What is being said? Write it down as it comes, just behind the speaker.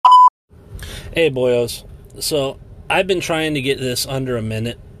Hey, boyos. So, I've been trying to get this under a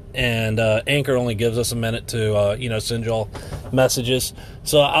minute, and Anchor only gives us a minute to, send y'all messages.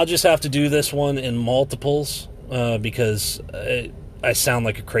 So, I'll just have to do this one in multiples because I sound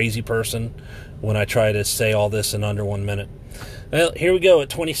like a crazy person when I try to say all this in under 1 minute. Well, here we go at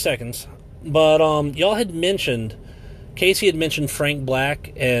 20 seconds. But y'all had mentioned, Casey had mentioned Frank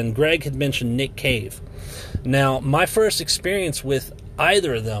Black, and Greg had mentioned Nick Cave. Now, my first experience with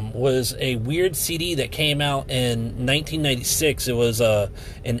either of them was a weird CD that came out in 1996. It was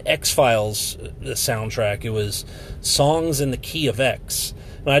an X-Files soundtrack. It was Songs in the Key of X.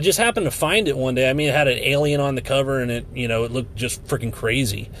 And I just happened to find it one day. I mean, it had an alien on the cover, and it looked just freaking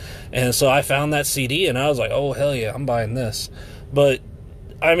crazy. And so I found that CD, and I was like, oh, hell yeah, I'm buying this. But,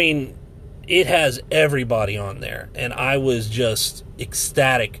 I mean, it has everybody on there, and I was just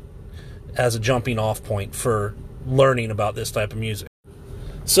ecstatic as a jumping off point for learning about this type of music.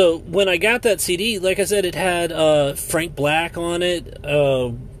 So when I got that CD, like I said, it had Frank Black on it.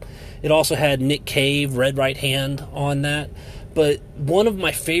 It also had Nick Cave, Red Right Hand on that. But one of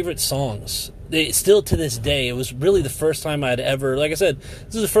my favorite songs, still to this day, it was really the first time I'd ever, like I said,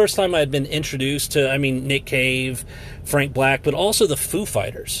 this is the first time I'd been introduced to, Nick Cave, Frank Black, but also the Foo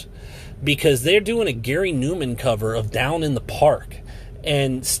Fighters. Because they're doing a Gary Newman cover of Down in the Park.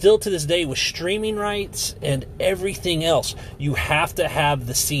 And still to this day, with streaming rights and everything else, you have to have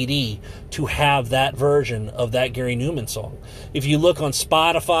the CD to have that version of that Gary Newman song. If you look on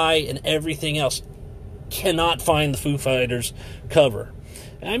Spotify and everything else, cannot find the Foo Fighters cover.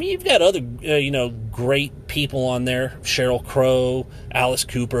 I mean, you've got other, great people on there. Sheryl Crow, Alice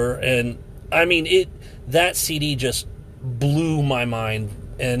Cooper. And, that CD just blew my mind.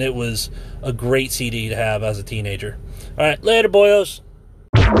 And it was a great CD to have as a teenager. All right, later, boyos.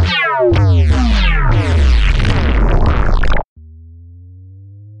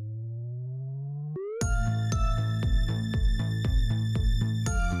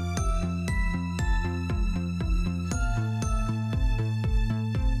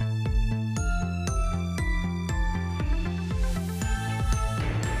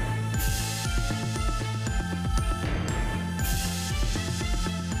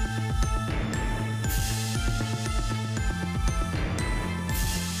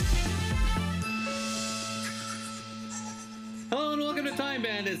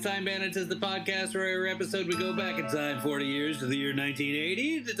 Time Bandits is the podcast where every episode we go back in time 40 years to the year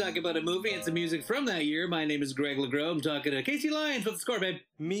 1980 to talk about a movie and some music from that year. My name is Greg LeGros. I'm talking to Casey Lyons. What's the score, babe?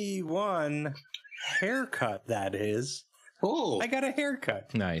 Me one haircut, that is. Oh. I got a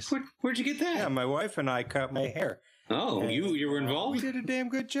haircut. Nice. Where'd you get that? Yeah, my wife and I cut my hair. Oh, and you were involved? We did a damn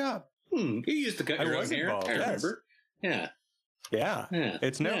good job. You used to cut your own hair. Involved, I remember. Yes. Yeah. Yeah.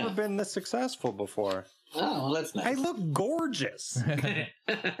 It's never been this successful before. Oh, well, that's nice. I look gorgeous. Dan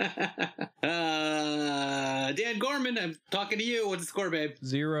Gorman, I'm talking to you. What's the score, babe?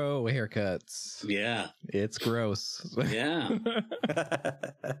 0 haircuts. Yeah. It's gross. Yeah.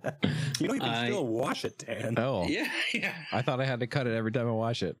 You can still wash it, Dan. Oh. Yeah. I thought I had to cut it every time I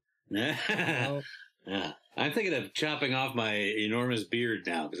wash it. Yeah. I'm thinking of chopping off my enormous beard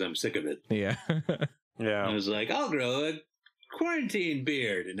now because I'm sick of it. Yeah. Yeah. I was like, I'll grow a quarantine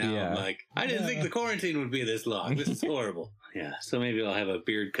beard. And now I'm like, I didn't think the quarantine would be this long. This is horrible. Yeah. So maybe I'll have a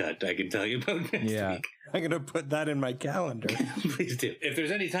beard cut I can tell you about next week. I'm going to put that in my calendar. Please do. If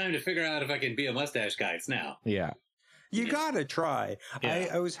there's any time to figure out if I can be a mustache guy, it's now. Yeah. You gotta try. Yeah.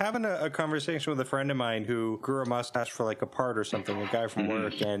 I was having a conversation with a friend of mine who grew a mustache for like a part or something, a guy from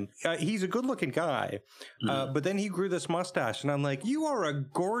work, and he's a good-looking guy. But then he grew this mustache, and I'm like, "You are a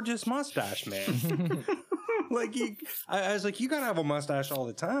gorgeous mustache, man." I was like, "You gotta have a mustache all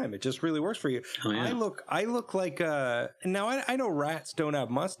the time. It just really works for you." Oh, yeah. I look like now I know rats don't have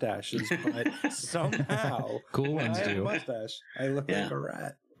mustaches, but somehow cool ones I have a do. mustache. I look like a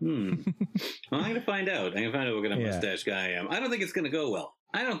rat. Well, I'm going to find out. I'm going to find out what kind of mustache guy I am. I don't think it's going to go well.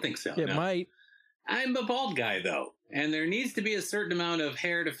 I don't think so. It might. I'm a bald guy, though. And there needs to be a certain amount of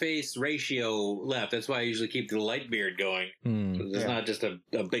hair-to-face ratio left. That's why I usually keep the light beard going. It's not just a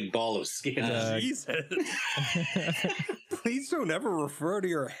big ball of skin. Jesus. Please don't ever refer to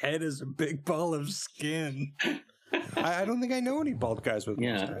your head as a big ball of skin. I don't think I know any bald guys with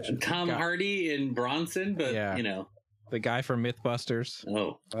mustaches. Tom Hardy in Bronson, but, The guy from Mythbusters.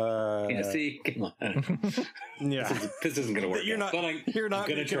 Oh. See? Come on. This isn't going to work. You're not going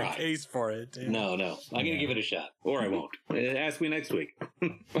to try. A case for it. Dude. No. I'm going to give it a shot. Or I won't. Ask me next week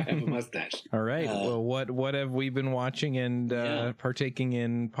if I have a mustache. All right. Well, what have we been watching and partaking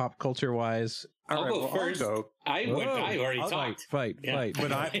in pop culture wise? I'll go first. I already talked. Fight.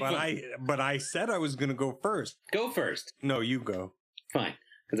 But I said I was going to go first. Go first. No, you go. Fine.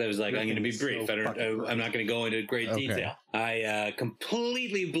 because I was like, I'm going to be So brief. fucking I'm not going to go into great Okay. detail. I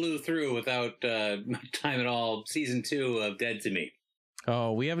completely blew through without time at all season 2 of Dead to Me.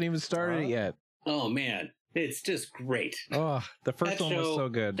 Oh, we haven't even started it yet. Oh man, it's just great. Oh, the first That one was show- so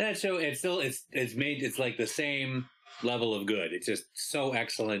good. That show, it's like the same level of good. It's just so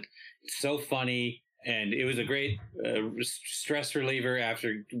excellent, so funny, and it was a great stress reliever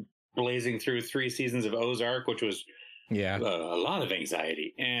after blazing through 3 seasons of Ozark, which was Yeah. a lot of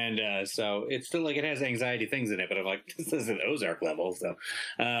anxiety. And so it's still like it has anxiety things in it, but I'm like, this isn't Ozark level. So,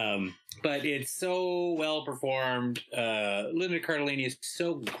 but it's so well performed. Linda Cardellini is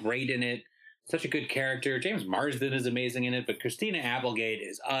so great in it. Such a good character. James Marsden is amazing in it, but Christina Applegate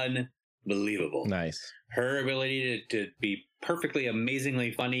is unbelievable. Nice. Her ability to be perfectly,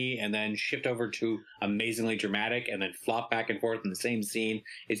 amazingly funny and then shift over to amazingly dramatic and then flop back and forth in the same scene.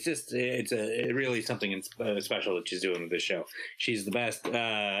 It's really something special that she's doing with this show. She's the best.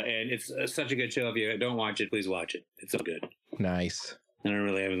 And it's such a good show. If you don't watch it, please watch it. It's so good. Nice. I don't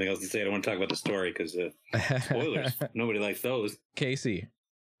really have anything else to say. I don't want to talk about the story because spoilers. Nobody likes those. Casey,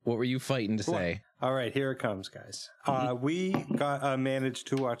 what were you fighting to say? All right, here it comes, guys. We got managed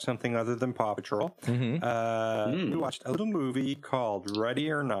to watch something other than Paw Patrol. We watched a little movie called Ready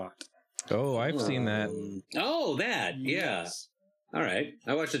or Not. Oh, I've seen that. Oh, that. Yeah. All right.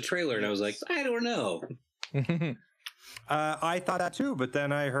 I watched the trailer and I was like, I don't know. I thought that too, but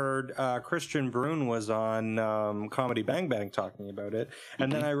then I heard Christian Brune was on Comedy Bang Bang talking about it,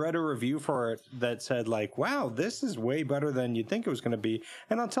 and then I read a review for it that said like, "Wow, this is way better than you'd think it was going to be."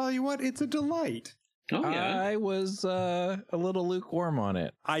 And I'll tell you what, it's a delight. Oh, yeah. I was a little lukewarm on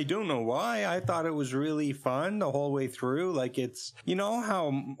it. I don't know why. I thought it was really fun the whole way through. Like it's, you know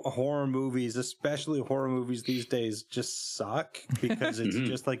how horror movies, especially horror movies these days, just suck because it's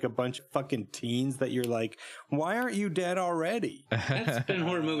just like a bunch of fucking teens that you're like, why aren't you dead already? That's been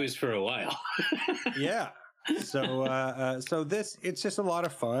horror movies for a while. Yeah. So this, it's just a lot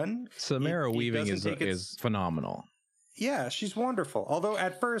of fun. Samara It Weaving doesn't take is phenomenal. Yeah, she's wonderful. Although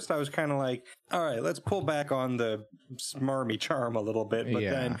at first I was kind of like, all right, let's pull back on the smarmy charm a little bit. But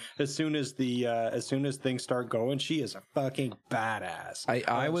then as soon as things start going, she is a fucking badass.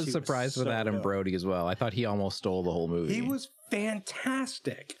 I was She surprised with so Adam good. Brody as well. I thought he almost stole the whole movie. He was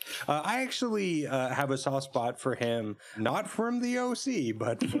fantastic. I actually have a soft spot for him, not from the OC,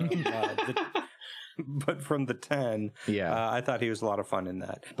 but from the 10. Yeah. I thought he was a lot of fun in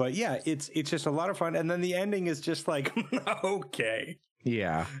that. But yeah, it's just a lot of fun. And then the ending is just like, okay.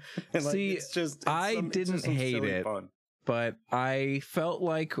 Yeah. And like, See, I it's didn't just some hate silly it. fun. But I felt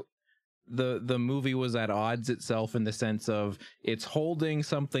like the movie was at odds itself in the sense of it's holding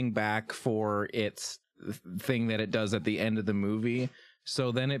something back for its thing that it does at the end of the movie.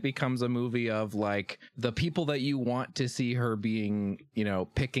 So then it becomes a movie of like the people that you want to see her being, you know,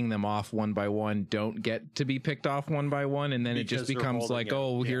 picking them off one by one don't get to be picked off one by one. And then it just Because they're becomes holding like, it.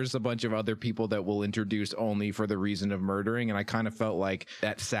 oh, Yeah. here's a bunch of other people that we'll introduce only for the reason of murdering. And I kind of felt like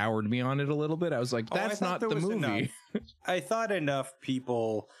that soured me on it a little bit. I was like, Oh, I that's thought not the there was movie. I thought enough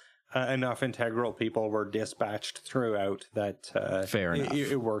people, enough integral people were dispatched throughout that Fair enough.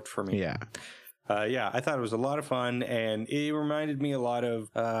 It worked for me. Yeah. I thought it was a lot of fun, and it reminded me a lot of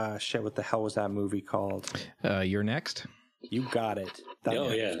what the hell was that movie called? You're next. You got it. That Oh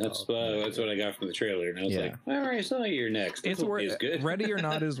movie yeah, was that's what I got from the trailer, and I was Yeah. like, "All right, so you're next." It's worth good. Ready or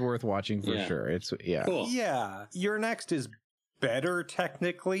Not is worth watching for Yeah. sure. It's Cool. Yeah, Your Next is better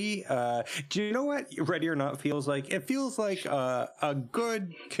technically. Do you know what Ready or Not feels like? It feels like a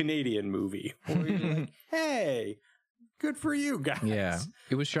good Canadian movie. Where you're like, hey, good for you guys. Yeah.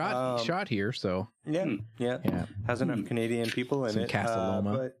 It was shot here, so Yeah, yeah. yeah. Has enough Canadian people in Some it. Casa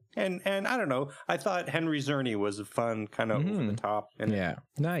Loma. But and I don't know. I thought Henry Czerny was a fun, kind of over the top. And Yeah.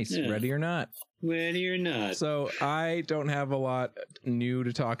 Nice. Yeah. Ready or Not. Ready or not. So I don't have a lot new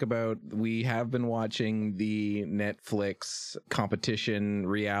to talk about. We have been watching the Netflix competition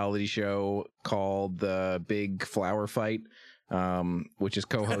reality show called The Big Flower Fight, which is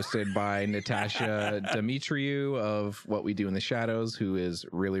co-hosted by Natasha Dimitriou of What We Do in the Shadows, who is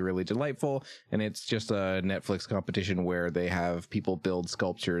really, really delightful. And it's just a Netflix competition where they have people build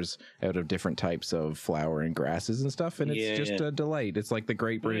sculptures out of different types of flower and grasses and stuff. And it's just a delight. It's like the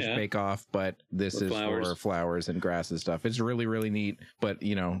Great British Bake Off, but this With is flowers. for flowers and grasses stuff. It's really, really neat, but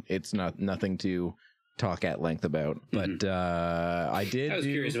you know, it's nothing to talk at length about. But I was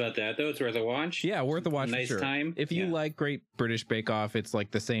curious about that, though. It's worth a watch. Yeah, worth a watch. Nice for sure. time. If you like Great British Bake Off, it's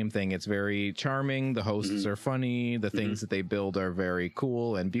like the same thing. It's very charming. The hosts are funny. The things that they build are very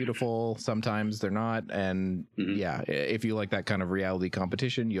cool and beautiful. Sometimes they're not. And yeah, if you like that kind of reality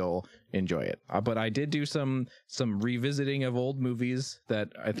competition, you'll enjoy it. But I did do some revisiting of old movies that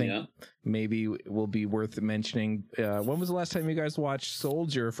I think maybe will be worth mentioning. When was the last time you guys watched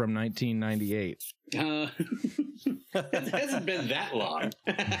Soldier from 1998? It hasn't been that long.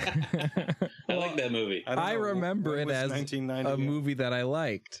 I like that movie. I remember it as a movie that I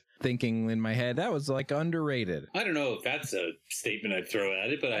liked, thinking in my head that was like underrated. I don't know if that's a statement I'd throw at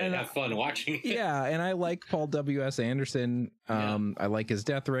it, but I have fun watching it. Yeah, and I like Paul W.S. Anderson. I like his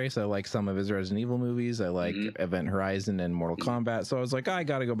Death Race. I like some of his Resident Evil movies. I like Event Horizon and Mortal Kombat. So I was like, I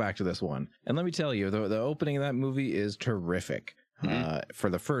got to go back to this one. And let me tell you, the opening of that movie is terrific.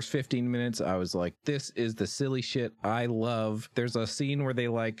 For the first 15 minutes, I was like, this is the silly shit I love. There's a scene where they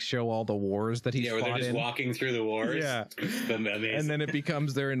like show all the wars that he's fought in. Yeah, where they're just walking through the wars. Yeah. Amazing. And then it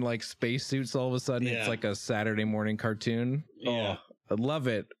becomes they're in like spacesuits all of a sudden. It's like a Saturday morning cartoon. Yeah. Oh, I love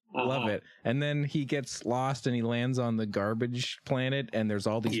it. Love it. And then he gets lost and he lands on the garbage planet and there's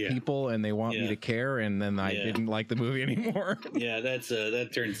all these people and they want me to care, and then I didn't like the movie anymore. Yeah,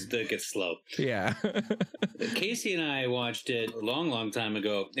 that gets slow. Yeah. Casey and I watched it a long time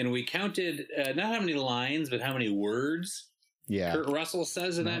ago, and we counted not how many lines, but how many words Kurt Russell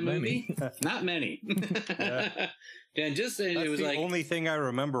says in that movie. Not many. And That's it was the only thing I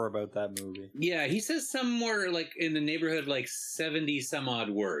remember about that movie. Yeah, he says somewhere like in the neighborhood like 70 some odd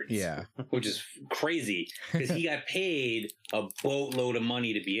words. Yeah. Which is crazy because he got paid a boatload of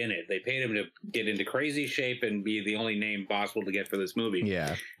money to be in it. They paid him to get into crazy shape and be the only name possible to get for this movie.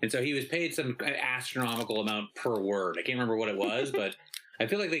 Yeah. And so he was paid some astronomical amount per word. I can't remember what it was, but I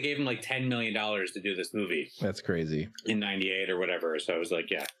feel like they gave him like $10 million to do this movie. That's crazy. In 98 or whatever. So I was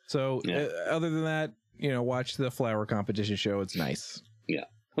like, yeah. So other than that, watch the flower competition show. It's nice. Yeah.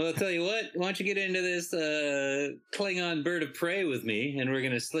 Well, I'll tell you what. Why don't you get into this Klingon bird of prey with me, and we're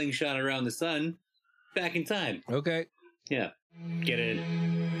going to slingshot around the sun back in time. Okay. Yeah. Get in.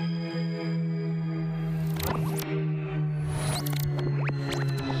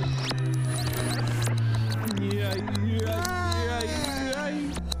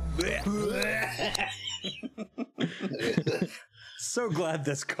 So glad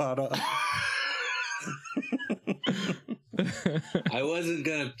this caught up. I wasn't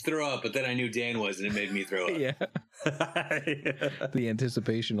gonna throw up, but then I knew Dan was, and it made me throw up. Yeah. The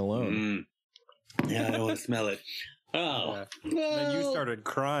anticipation alone. Yeah, I don't want to smell it. Oh. Yeah. Then you started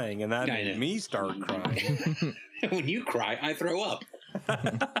crying, and that made me start crying. When you cry, I throw up.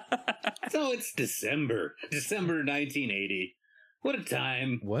 So it's December 1980. What a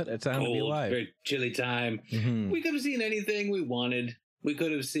time. What a time Cold, to be alive. Very chilly time. We could have seen anything we wanted. We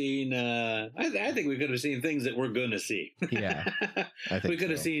could have seen, I think we could have seen things that we're going to see. Yeah. I think we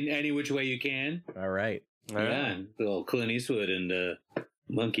could have seen Any Which Way You Can. All right. Yeah. Little Clint Eastwood and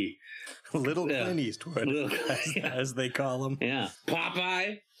Monkey. Little Clint Eastwood, as they call him. Yeah.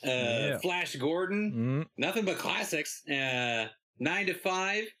 Popeye. Flash Gordon. Nothing but classics. 9 to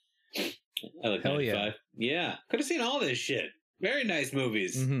 5. I like 9 to 5. Yeah. Could have seen all this shit. Very nice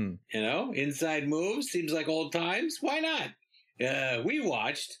movies. Inside Moves. Seems like old times. Why not? We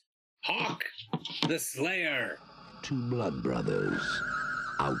watched Hawk the Slayer. Two blood brothers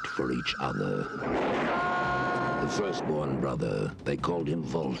out for each other. The firstborn brother, they called him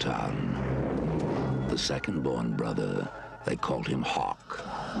Voltan. The secondborn brother, they called him Hawk.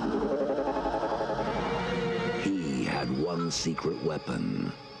 He had one secret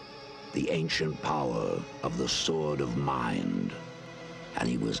weapon, the ancient power of the Sword of Mind, and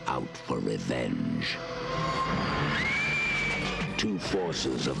he was out for revenge. Two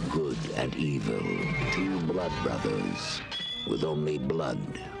forces of good and evil, two blood brothers, with only blood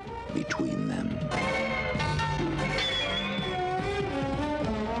between them.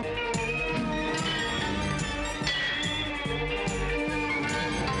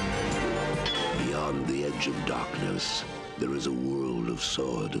 Beyond the edge of darkness, there is a world of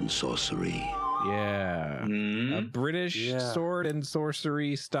sword and sorcery. Yeah. A British sword and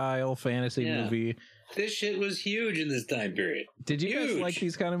sorcery style fantasy movie. This shit was huge in this time period. Did you guys like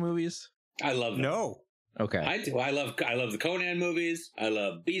these kind of movies? I love them. No. Okay. I do. I love the Conan movies. I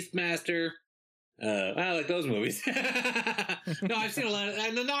love Beastmaster. I like those movies. No, I've seen a lot of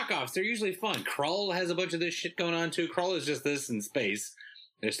and the knockoffs. They're usually fun. Krull has a bunch of this shit going on too. Krull is just this in space.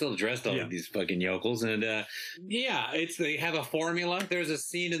 They're still dressed all like these fucking yokels. And they have a formula. There's a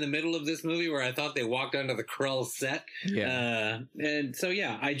scene in the middle of this movie where I thought they walked onto the Krull set. Yeah. And so,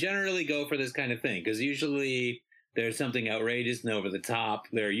 I generally go for this kind of thing because usually there's something outrageous and over the top.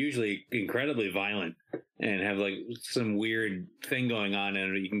 They're usually incredibly violent and have like some weird thing going on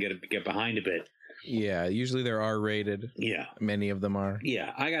and you can get behind a bit. Yeah, usually they're R-rated. Yeah. Many of them are.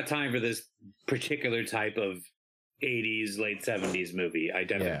 Yeah, I got time for this particular type of 80s, late 70s movie. I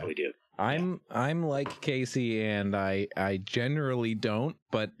definitely do. I'm like Casey, and I generally don't,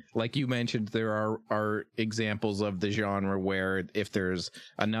 but like you mentioned, there are examples of the genre where if there's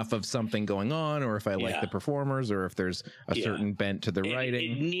enough of something going on, or if I like the performers, or if there's a certain bent to the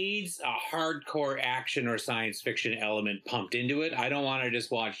writing. It needs a hardcore action or science fiction element pumped into it. I don't want to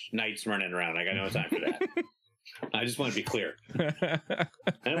just watch knights running around. I got no time for that. I just want to be clear.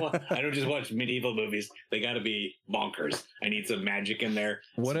 I don't just watch medieval movies. They got to be bonkers. I need some magic in there.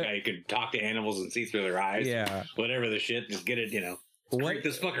 I could talk to animals and see through their eyes. Yeah. Whatever the shit. Just get it, crank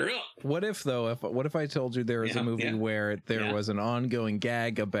this fucker up. What if, though, what if I told you there was a movie where there was an ongoing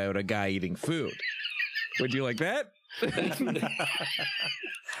gag about a guy eating food? Would you like that?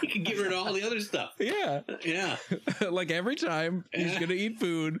 You can get rid of all the other stuff. Yeah. Yeah. Like every time he's gonna eat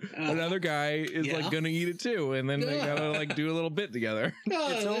food, another guy is like gonna eat it too, and then they gotta like do a little bit together.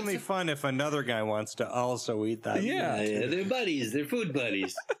 It's only fun if another guy wants to also eat that. Yeah, they're buddies. They're food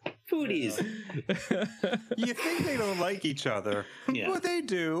buddies. Foodies. You think they don't like each other, but they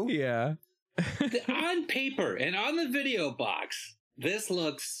do. Yeah. On paper and on the video box, this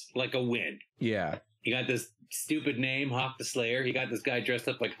looks like a win. Yeah. You got this stupid name, Hawk the Slayer. You got this guy dressed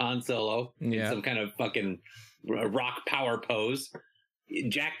up like Han Solo in some kind of fucking rock power pose.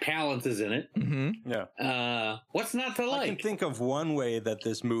 Jack Palance is in it. Mm-hmm. Yeah. What's not to like? I can think of one way that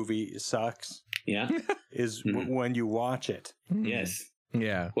this movie sucks. Yeah. Is when you watch it. Yes.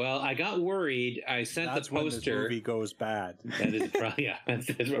 Yeah. Well, I got worried. I sent the poster. When this movie goes bad. That is probably that's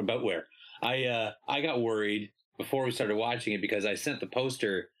about where. I got worried before we started watching it because I sent the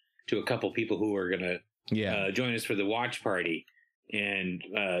poster to a couple people who were gonna join us for the watch party, and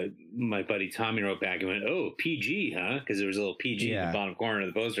my buddy Tommy wrote back and went, "Oh, PG, huh?" Because there was a little PG in the bottom corner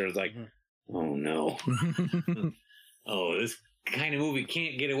of the poster. I was like, "Oh no, oh, this kind of movie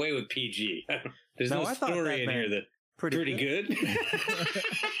can't get away with PG." There's no story in here that pretty good.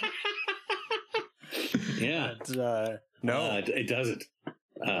 Yeah, no, it doesn't.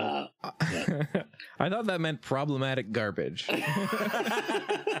 I thought that meant problematic garbage.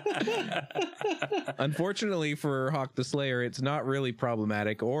 Unfortunately for Hawk the Slayer, it's not really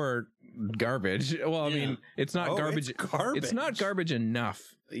problematic or garbage. Well, I mean, it's not garbage. It's not garbage enough.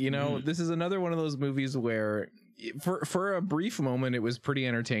 This is another one of those movies where for a brief moment it was pretty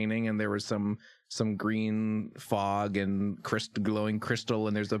entertaining, and there was some green fog and glowing crystal,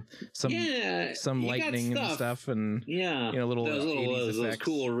 and there's some lightning and stuff, and those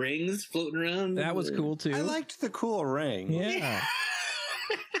cool rings floating around. That was cool too. I liked the cool ring. Yeah.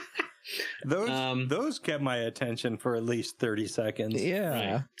 Those kept my attention for at least 30 seconds.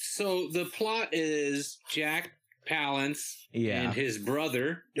 Yeah. Right. So the plot is Jack Palance and his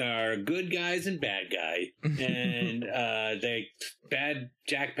brother are good guys and bad guy, and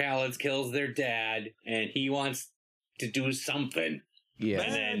Jack Palance kills their dad, and he wants to do something. Yeah.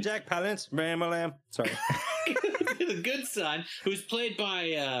 And then Jack Palance, Ram-a-lam. Sorry. The good son, who's played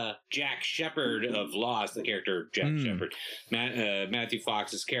by Jack Shepard of Lost, the character Jack Shepard. Matthew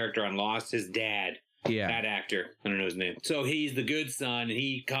Fox's character on Lost, his dad. Yeah. That actor. I don't know his name. So he's the good son, and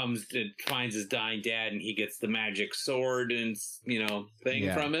he comes and finds his dying dad, and he gets the magic sword and,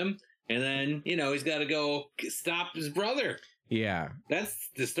 thing from him. And then, he's got to go stop his brother. Yeah.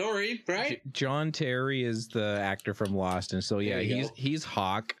 That's the story, right? John Terry is the actor from Lost, and so he's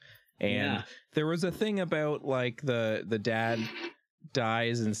Hawk. And there was a thing about like the dad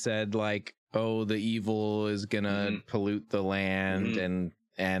dies and said like, oh, the evil is gonna pollute the land,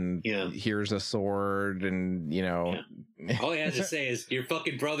 and here's a sword, and all he has to say is, your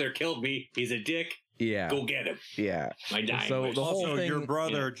fucking brother killed me, he's a dick, go get him. My dying wish. The whole thing, your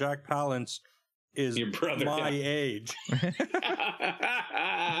brother Jack Palance is your brother, my age.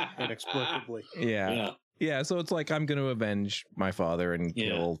 Inexplicably. Yeah, so it's like, I'm going to avenge my father and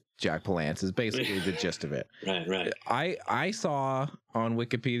kill Jack Palance is basically the gist of it. Right. I saw on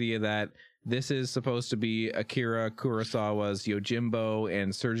Wikipedia that this is supposed to be Akira Kurosawa's Yojimbo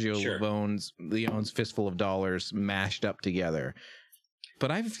and Sergio Leone's Fistful of Dollars mashed up together. But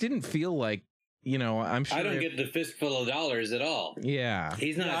I didn't feel like you know, I'm sure I don't get the fistful of dollars at all. Yeah.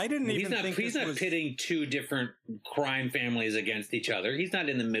 He's not. Yeah, I didn't even think He's this not was- pitting two different crime families against each other. He's not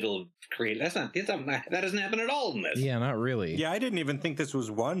in the middle of creating. That doesn't happen at all in this. Yeah, not really. Yeah, I didn't even think this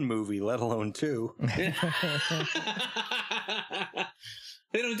was one movie, let alone two.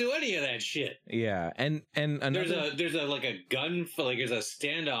 They don't do any of that shit. Yeah, and another, There's a like a there's a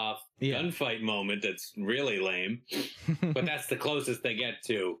standoff Yeah. gunfight moment that's really lame, but that's the closest they get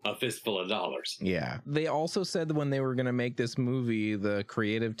to a fistful of dollars. yeah. They also said that when they were going to make this movie, the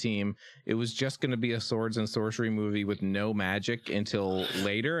creative team, it was just going to be a swords and sorcery movie with no magic until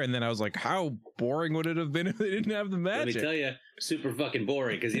later. And then I was like, how boring would it have been if they didn't have the Let me magic? tell you, super fucking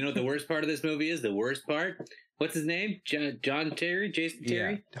boring. Because you know what the worst part of this movie is? The worst part? What's his name? John Terry? Jason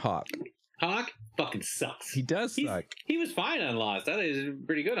Terry? Yeah, Hawk. Hawk? Fucking sucks. He does suck. He was fine on Lost. I thought he was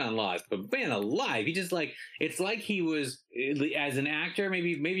pretty good on Lost. But man alive, he just like, it's like he was, as an actor,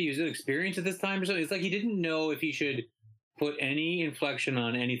 maybe he was inexperienced at this time or something. It's like he didn't know if he should put any inflection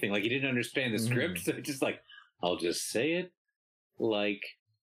on anything. Like he didn't understand the script. So just like, I'll just say it like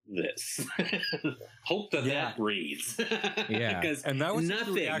this. Hope that reads. Yeah. Because And that was his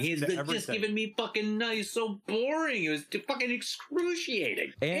nothing. reaction He's to just everything. giving me fucking nice, so boring. It was fucking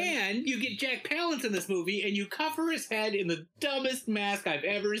excruciating. And you get Jack Palance in this movie, and you cover his head in the dumbest mask I've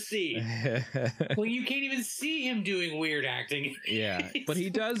ever seen. Well, you can't even see him doing weird acting. Yeah, but he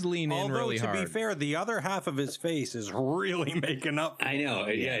does lean in Although, really to hard. be fair, the other half of his face is really making up for I know.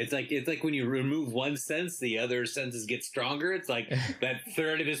 Yeah, it's like when you remove one sense, the other senses get stronger. It's like that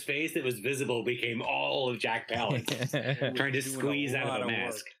third of his face that was visible became all of Jack Palance trying to Doing a squeeze out lot of a of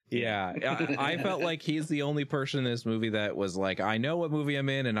mask. work. Yeah, I felt like he's the only person in this movie that was like, I know what movie I'm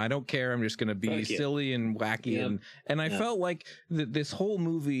in, and I don't care. I'm just going to be Fuck yeah. silly and wacky, Yep. and I felt like this whole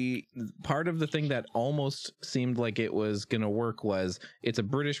movie, part of the thing that almost seemed like it was going to work was it's a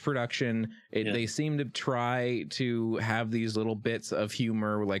British production. They seem to try to have these little bits of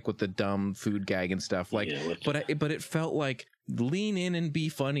humor, like with the dumb food gag and stuff. Like, but it felt like, lean in and be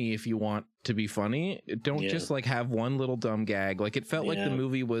funny if you want to be funny. Don't just like have one little dumb gag. Like it felt like the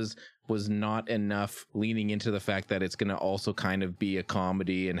movie was not enough leaning into the fact that it's going to also kind of be a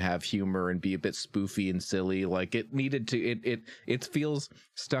comedy and have humor and be a bit spoofy and silly. Like it needed to, it feels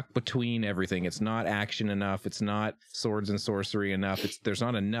stuck between everything. It's not action enough. It's not swords and sorcery enough. There's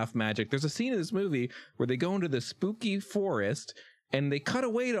not enough magic. There's a scene in this movie where they go into the spooky forest and they cut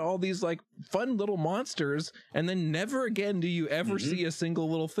away to all these like fun little monsters, and then never again do you ever see a single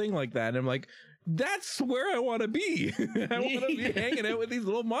little thing like that. And I'm like, that's where I want to be. I want to be hanging out with these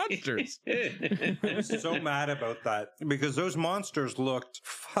little monsters. I was so mad about that because those monsters looked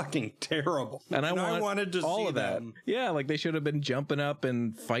fucking terrible. And I wanted to all see of that. them. Yeah, like they should have been jumping up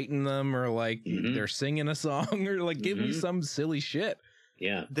and fighting them, or like they're singing a song, or like give me some silly shit.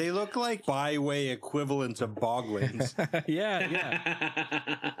 Yeah. They look like byway equivalents of boglins.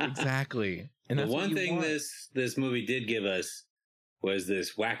 Yeah, exactly. And The that's what one you thing want. this movie did give us was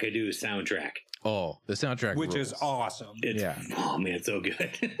this wackadoo soundtrack. Oh, the soundtrack, Which rules. is awesome. It's, oh man, it's so good.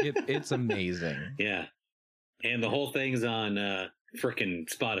 It's amazing. Yeah. And the whole thing's on frickin'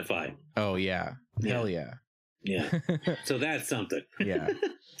 Spotify. Oh yeah, hell yeah. Yeah. So that's something. Yeah.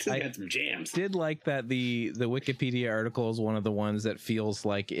 It's got some jams. Did like that the Wikipedia article is one of the ones that feels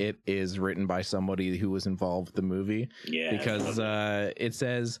like it is written by somebody who was involved with the movie. Yeah. Because it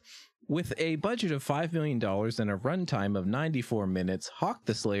says, with a budget of $5 million and a runtime of 94 minutes, Hawk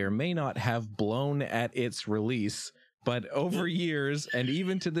the Slayer may not have blown at its release, but over years, and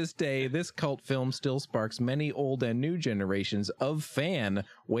even to this day, this cult film still sparks many old and new generations of fan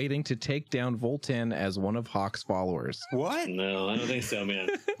waiting to take down Voltan as one of Hawk's followers. What? No, I don't think so, man.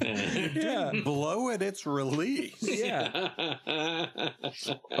 Yeah. Blow at its release. Yeah.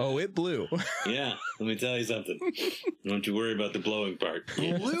 Oh, it blew. Yeah, let me tell you something. Don't you worry about the blowing part.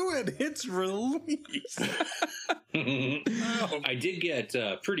 Blew at its release. I did get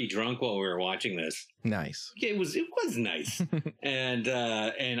pretty drunk while we were watching this. Nice. It was nice, and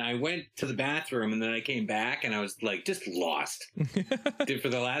I went to the bathroom, and then I came back, and I was like just lost. For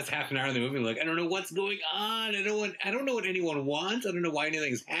the last half an hour of the movie, I'm like, I don't know what's going on. I don't know what anyone wants. I don't know why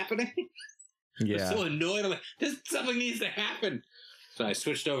anything's happening. Yeah. I'm so annoyed. I'm like, something needs to happen. So I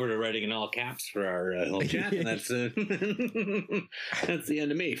switched over to writing in all caps for our whole chat, and that's that's the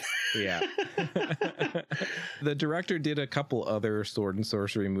end of me. Yeah. The director did a couple other sword and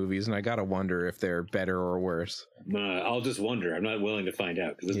sorcery movies, and I gotta wonder if they're better or worse. I'll just wonder. I'm not willing to find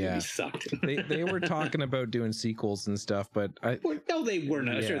out because this movie sucked. They were talking about doing sequels and stuff, but no, they were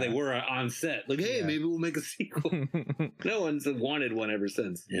not. Yeah. Sure, they were on set. Like, hey, maybe we'll make a sequel. No one's wanted one ever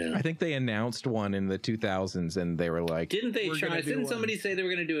since. Yeah. I think they announced one in the 2000s, and they were like, Didn't they "We're try? gonna do Didn't one." somebody say they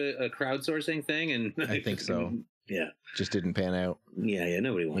were going to do a crowdsourcing thing? And I think so. Yeah. Just didn't pan out. Yeah.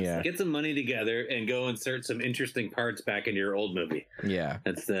 Nobody wants Yeah. to get some money together and go insert some interesting parts back into your old movie. Yeah.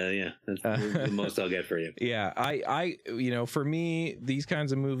 That's the most I'll get for you. Yeah. I for me, these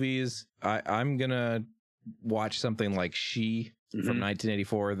kinds of movies, I'm gonna watch something like She from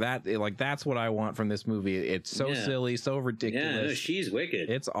 1984. That's what I want from this movie. It's so silly, so ridiculous. Yeah, no, she's wicked.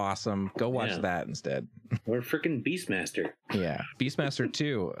 It's awesome. Go watch that instead. Or freaking Beastmaster. Yeah, Beastmaster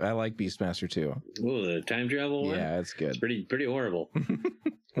 2. I like Beastmaster 2. Oh, the time travel one? Yeah, it's good. Pretty horrible. But,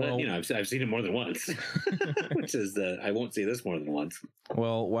 Well- I've seen it more than once. Which is, I won't see this more than once.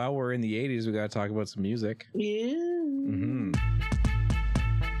 Well, while we're in the 80s, we got to talk about some music. Yeah. Mm-hmm.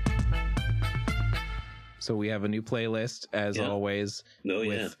 So we have a new playlist, as always, Oh,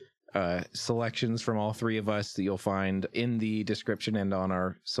 with selections from all three of us that you'll find in the description and on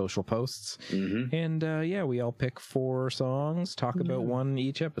our social posts. Mm-hmm. And we all pick 4 songs, talk about one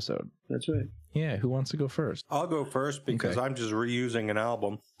each episode. That's right. Yeah, who wants to go first? I'll go first because I'm just reusing an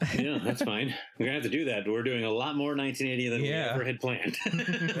album. Yeah, that's fine. We're going to have to do that. We're doing a lot more 1980 than we Yeah. ever had planned.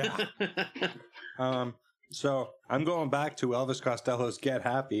 So I'm going back to Elvis Costello's "Get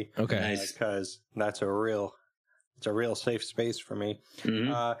Happy." Okay. Nice. Because that's a real safe space for me.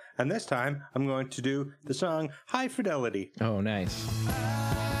 Mhm. And this time I'm going to do the song "High Fidelity." Oh, nice.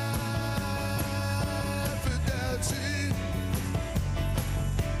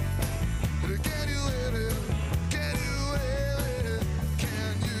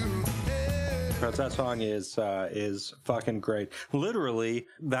 Because that song is fucking great. Literally,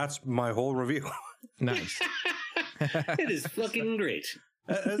 that's my whole review. Nice. It is fucking great.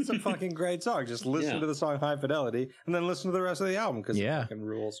 It's a fucking great song. Just listen to the song "High Fidelity" and then listen to the rest of the album because it fucking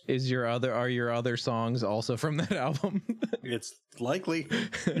rules. Are your other songs also from that album? It's likely.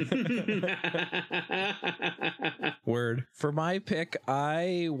 Word. For my pick,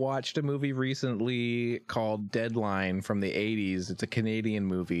 I watched a movie recently called Deadline from the 80s. It's a Canadian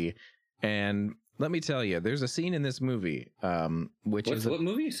movie. And let me tell you, there's a scene in this movie, What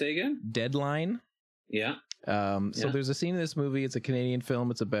movie? Say again? Deadline. Yeah. So there's a scene in this movie. It's a Canadian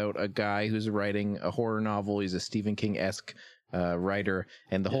film. It's about a guy who's writing a horror novel. He's a Stephen King-esque writer,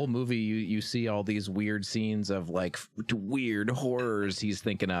 and the whole movie you see all these weird scenes of like weird horrors he's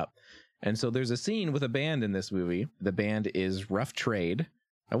thinking up. And so there's a scene with a band in this movie. The band is Rough Trade,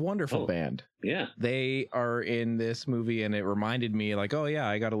 a wonderful band. Yeah. They are in this movie, and it reminded me like, oh yeah,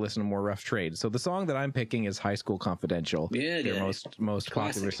 I got to listen to more Rough Trade. So the song that I'm picking is High School Confidential. Yeah, their guys. most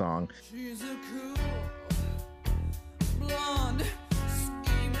popular song. She's a cool, blonde,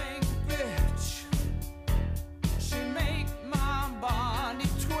 scheming bitch. She make my body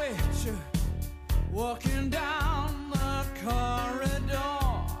twitch. Walking down the corridor,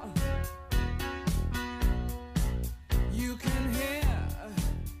 you can hear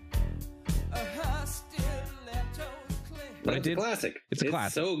her stilettos click. But I It's did- a classic. it's a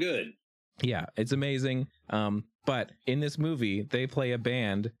classic. So good. Yeah, it's amazing. But in this movie, they play a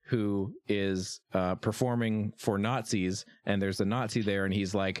band who is performing for Nazis, and there's a Nazi there, and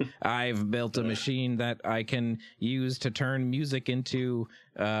he's like, I've built a machine that I can use to turn music into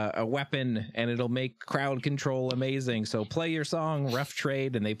a weapon, and it'll make crowd control amazing. So play your song, Rough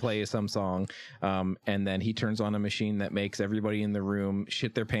Trade, and they play some song. And then he turns on a machine that makes everybody in the room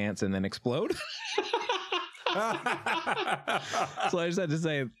shit their pants and then explode. So I just had to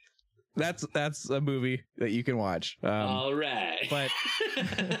say, that's a movie that you can watch. All right.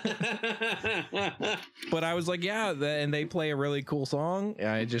 But I was like, yeah, and they play a really cool song.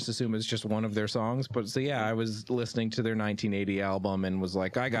 I just assume it's just one of their songs. But so yeah, I was listening to their 1980 album and was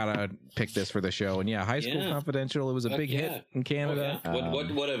like, I gotta pick this for the show. And yeah, High School Confidential. It was a big hit in Canada.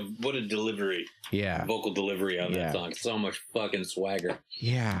 What a delivery. Yeah, Vocal delivery on that song. So much fucking swagger.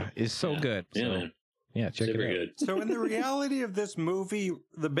 yeah, it's so good. Yeah, So, man. yeah, check Super it out. good. So in the reality of this movie,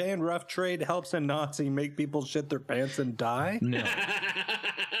 the band Rough Trade helps a Nazi make people shit their pants and die? No,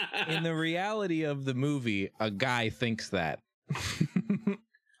 in the reality of the movie, a guy thinks that.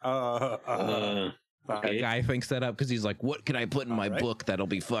 A guy thinks that up because he's like, what can I put in my book that'll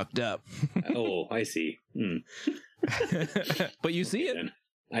be fucked up? Oh, I see. But you see it.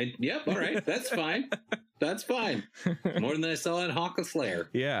 Yep, all right. That's fine. That's fine. More than I saw in Hawk of Slayer.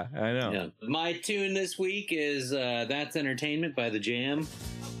 Yeah, I know. Yeah. My tune this week is That's Entertainment by The Jam.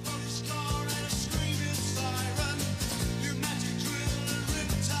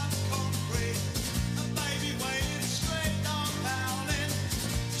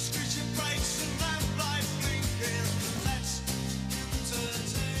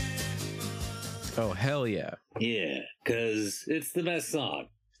 Oh, hell yeah. Yeah, because it's the best song.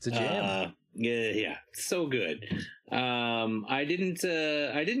 It's a jam. Yeah, so good. I didn't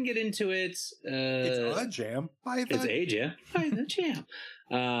get into it. It's a jam. It's a jam. By the jam.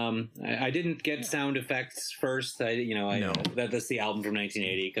 I didn't get sound effects first. No. That's the album from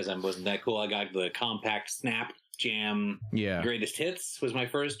 1980 because I wasn't that cool. I got the compact snap jam. Yeah. Greatest Hits was my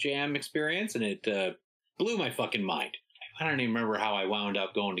first jam experience, and it blew my fucking mind. I don't even remember how I wound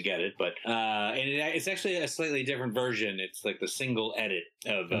up going to get it, but it's actually a slightly different version. It's like the single edit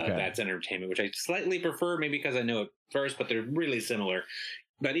of That's Entertainment, which I slightly prefer, maybe because I know it first, but they're really similar.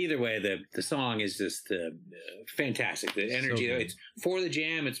 But either way, the song is just fantastic. The energy, it's for the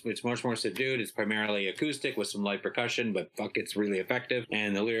jam. It's much more subdued. It's primarily acoustic with some light percussion, but fuck, it's really effective.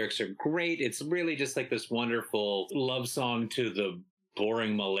 And the lyrics are great. It's really just like this wonderful love song to the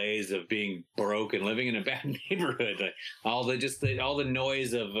boring malaise of being broke and living in a bad neighborhood. Like all the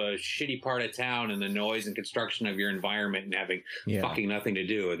noise of a shitty part of town and the noise and construction of your environment and having fucking nothing to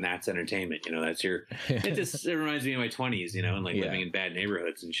do, and that's entertainment. That's your. It reminds me of my 20s, and like living in bad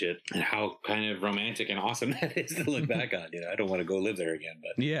neighborhoods and shit, and how kind of romantic and awesome that is to look back on. I don't want to go live there again,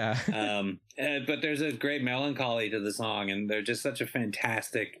 but yeah. But there's a great melancholy to the song, and they're just such a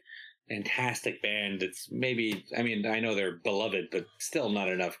fantastic band. It's maybe, I know they're beloved, but still not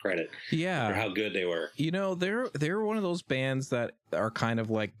enough credit for how good they were. They're one of those bands that are kind of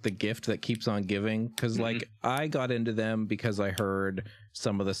like the gift that keeps on giving, because like I got into them because I heard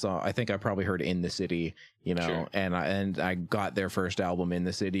some of the song. I think I probably heard In the City, Sure. and I got their first album In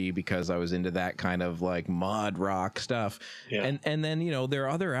the City because I was into that kind of like mod rock stuff. Yeah. And then their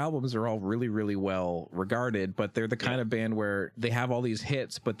other albums are all really, really well regarded, but they're the kind of band where they have all these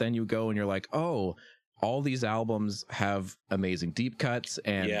hits, but then you go and you're like, oh, all these albums have amazing deep cuts,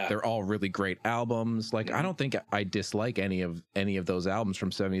 and they're all really great albums. Like I don't think I dislike any of those albums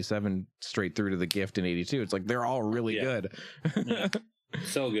from 77 straight through to The Gift in 82. It's like they're all really good.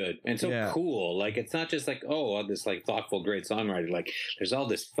 So good and so cool. Like it's not just like this like thoughtful great songwriter. Like there's all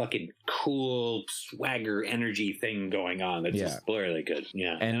this fucking cool swagger energy thing going on that's just really good.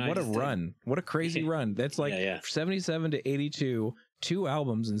 Yeah. And what a run. What a crazy run. That's like 77 to 82, 2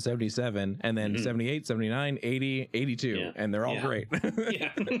 albums in 77, and then 78, 79, 80, 82, and they're all great.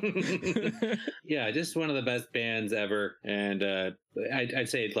 Just one of the best bands ever. And I'd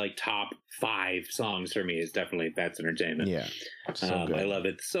say like top 5 songs for me is definitely That's Entertainment. Yeah. So good. I love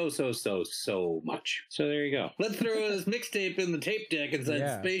it so much. So there you go. Let's throw this mixtape in the tape deck inside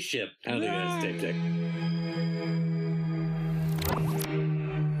the spaceship. I don't think that's tape deck.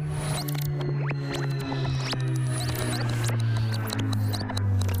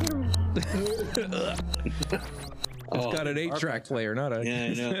 It's got an 8-track player, not a...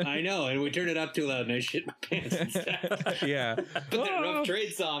 Yeah, I know. And we turned it up too loud and I shit my pants instead. Put that Rough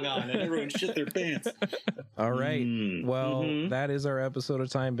Trade song on and everyone shit their pants. All right. Well, that is our episode of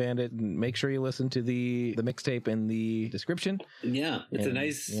Time Bandit. Make sure you listen to the mixtape in the description. Yeah, it's a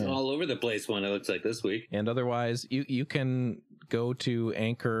nice all over the place one, it looks like, this week. And otherwise, you can go to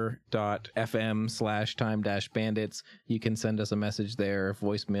anchor.fm/time-bandits. You can send us a message there.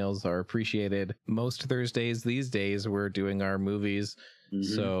 Voicemails are appreciated. Most Thursdays these days, we're doing our movies.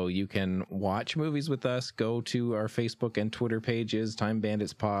 So you can watch movies with us. Go to our Facebook and Twitter pages, Time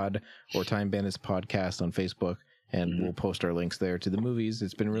Bandits Pod or Time Bandits Podcast on Facebook, and we'll post our links there to the movies.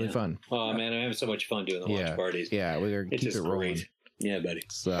 It's been really fun. Oh, man, I'm having so much fun doing the watch parties. Yeah, we're going to keep it rolling. Great. Yeah, buddy.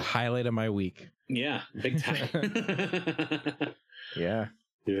 It's a highlight of my week. Yeah, big time. Yeah.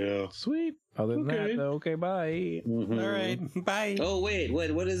 Sweet. Other than that, though, okay, bye. All right, bye. Oh, wait,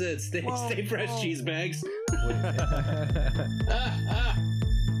 what is it? Stay fresh, cheese bags.